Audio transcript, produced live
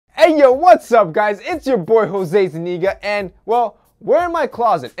Hey yo, what's up guys? It's your boy Jose Zuniga and well, we're in my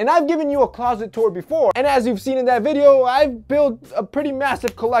closet and I've given you a closet tour before, and as you've seen in that video, I've built a pretty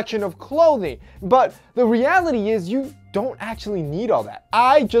massive collection of clothing, but the reality is you don't actually need all that.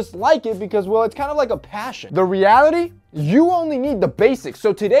 I just like it because, well, it's kind of like a passion. The reality, you only need the basics.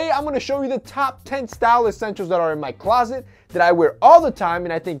 So today I'm going to show you the top 10 style essentials that are in my closet that I wear all the time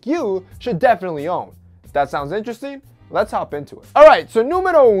and I think you should definitely own. If that sounds interesting, let's hop into it. All right, so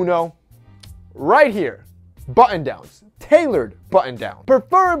numero uno, right here, button downs, tailored button down,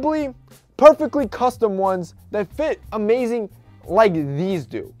 preferably perfectly custom ones that fit amazing like these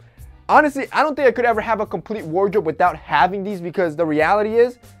do. Honestly, I don't think I could ever have a complete wardrobe without having these because the reality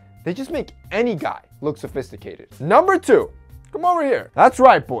is they just make any guy look sophisticated. Number two, come over here. That's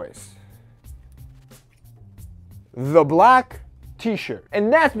right, boys. The black t-shirt.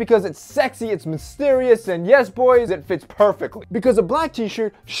 And that's because it's sexy, it's mysterious, and yes, boys, it fits perfectly. Because a black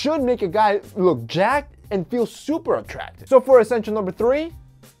t-shirt should make a guy look jacked and feel super attractive. So for essential number three,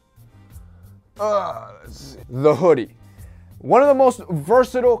 the hoodie. One of the most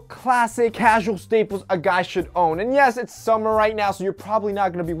versatile, classic, casual staples a guy should own. And yes, it's summer right now, so you're probably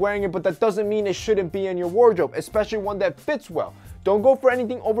not gonna be wearing it, but that doesn't mean it shouldn't be in your wardrobe, especially one that fits well. Don't go for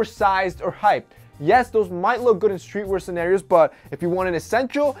anything oversized or hyped. Yes, those might look good in streetwear scenarios, but if you want an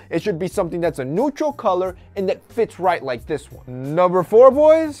essential, it should be something that's a neutral color and that fits right like this one. Number four,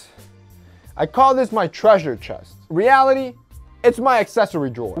 boys, I call this my treasure chest. Reality, it's my accessory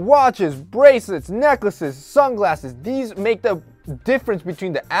drawer. Watches, bracelets, necklaces, sunglasses, these make the difference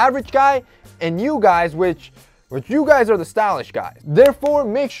between the average guy and you guys, which you guys are the stylish guys. Therefore,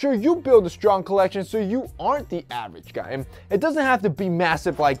 make sure you build a strong collection so you aren't the average guy. And it doesn't have to be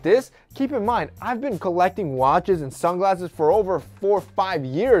massive like this. Keep in mind, I've been collecting watches and sunglasses for over 4 or 5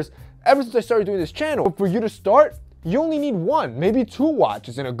 years, ever since I started doing this channel. But for you to start, you only need 1, maybe 2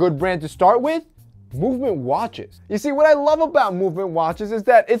 watches, and a good brand to start with, Movement watches. You see, what I love about Movement watches is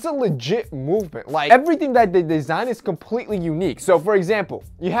that it's a legit movement. Like, everything that they design is completely unique. So for example,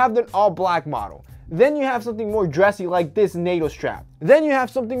 you have the all black model. Then you have something more dressy like this NATO strap. Then you have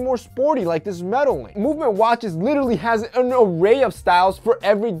something more sporty like this metal link. Movement watches literally has an array of styles for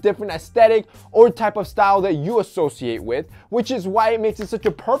every different aesthetic or type of style that you associate with, which is why it makes it such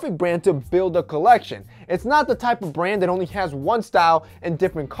a perfect brand to build a collection. It's not the type of brand that only has one style and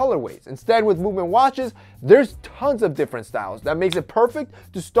different colorways. Instead, with Movement watches, there's tons of different styles. That makes it perfect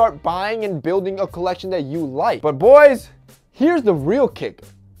to start buying and building a collection that you like. But boys, here's the real kicker.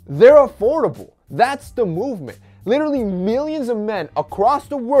 They're affordable. That's the movement. Literally millions of men across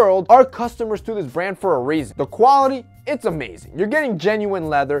the world are customers to this brand for a reason. The quality, it's amazing. You're getting genuine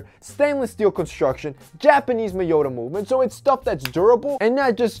leather, stainless steel construction, Japanese Miyota movement, so it's stuff that's durable and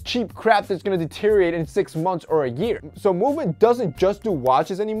not just cheap crap that's gonna deteriorate in 6 months or a year. So Movement doesn't just do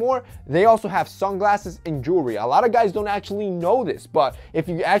watches anymore, they also have sunglasses and jewelry. A lot of guys don't actually know this, but if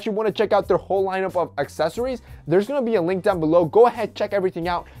you actually wanna check out their whole lineup of accessories, there's gonna be a link down below. Go ahead, check everything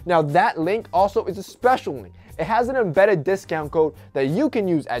out. Now that link also is a special link. It has an embedded discount code that you can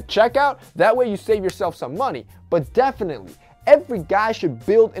use at checkout. That way you save yourself some money. But definitely, every guy should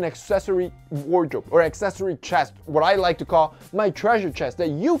build an accessory wardrobe or accessory chest, what I like to call my treasure chest, that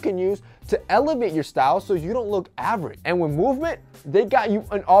you can use to elevate your style so you don't look average. And with Movement, they got you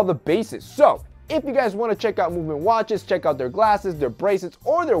on all the bases. So if you guys want to check out Movement watches, check out their glasses, their bracelets,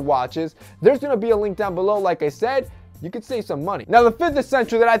 or their watches, there's going to be a link down below. Like I said, you could save some money. Now the 5th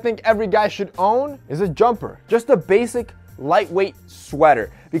essential that I think every guy should own is a jumper. Just a basic lightweight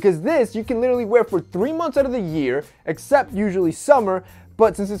sweater, because this you can literally wear for 3 months out of the year, except usually summer.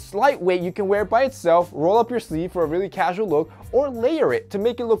 But since it's lightweight, you can wear it by itself, roll up your sleeve for a really casual look, or layer it to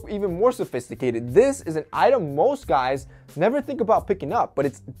make it look even more sophisticated. This is an item most guys never think about picking up, but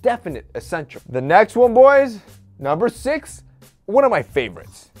it's definite essential. The next one, boys, number 6, one of my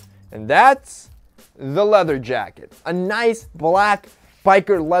favorites, and that's the leather jacket. A nice black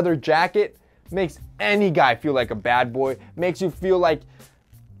biker leather jacket makes any guy feel like a bad boy, makes you feel like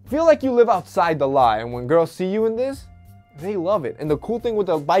you live outside the law. And when girls see you in this, they love it. And the cool thing with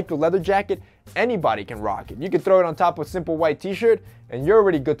a biker leather jacket, anybody can rock it. You can throw it on top of a simple white t-shirt and you're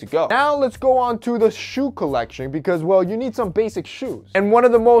already good to go. Now let's go on to the shoe collection because, well, you need some basic shoes. And one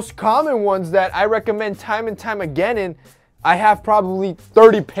of the most common ones that I recommend time and time again, and I have probably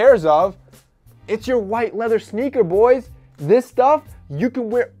 30 pairs of, it's your white leather sneaker, boys. This stuff you can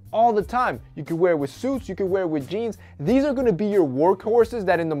wear all the time. You can wear it with suits, you can wear it with jeans. These are gonna be your workhorses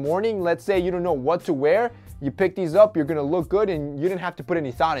that in the morning, let's say you don't know what to wear, you pick these up, you're gonna look good and you didn't have to put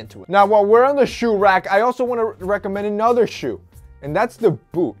any thought into it. Now, while we're on the shoe rack, I also wanna recommend another shoe, and that's the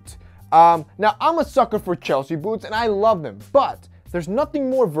boot. Now, I'm a sucker for Chelsea boots and I love them, but There's nothing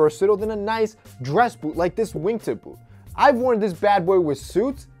more versatile than a nice dress boot like this wingtip boot. I've worn this bad boy with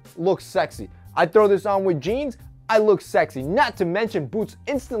suits, looks sexy. I throw this on with jeans, I look sexy. Not to mention boots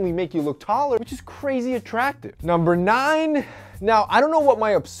instantly make you look taller, which is crazy attractive. Number 9. Now, I don't know what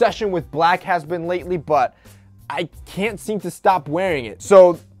my obsession with black has been lately, but I can't seem to stop wearing it.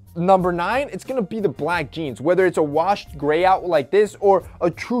 So number 9, it's gonna be the black jeans. Whether it's a washed gray out like this or a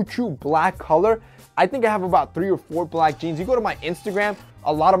true black color, I think I have about 3 or 4 black jeans. You go to my Instagram,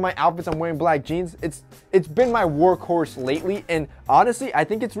 a lot of my outfits I'm wearing black jeans. It's been my workhorse lately, and honestly, I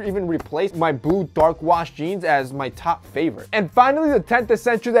think it's even replaced my blue dark wash jeans as my top favorite. And finally, the 10th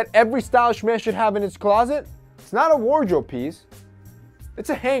essential that every stylish man should have in his closet. It's not a wardrobe piece, it's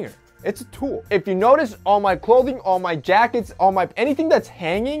a hanger. It's a tool. If you notice, all my clothing, all my jackets, anything that's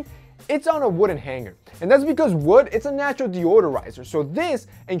hanging, it's on a wooden hanger. And that's because wood, it's a natural deodorizer. So this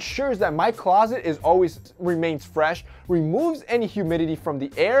ensures that my closet remains fresh, removes any humidity from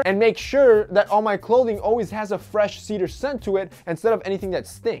the air, and makes sure that all my clothing always has a fresh cedar scent to it instead of anything that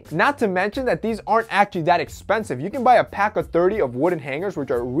stinks. Not to mention that these aren't actually that expensive. You can buy a pack of 30 of wooden hangers,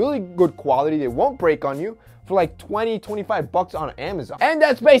 which are really good quality. They won't break on you, for like 20-25 bucks on Amazon. And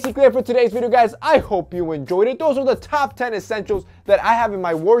that's basically it for today's video, guys. I hope you enjoyed it. Those are the top 10 essentials that I have in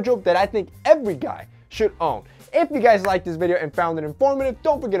my wardrobe that I think every guy should own. If you guys liked this video and found it informative,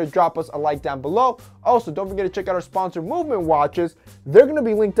 don't forget to drop us a like down below. Also, don't forget to check out our sponsor, Movement Watches. They're gonna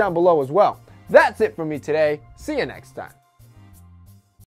be linked down below as well. That's it for me today. See you next time.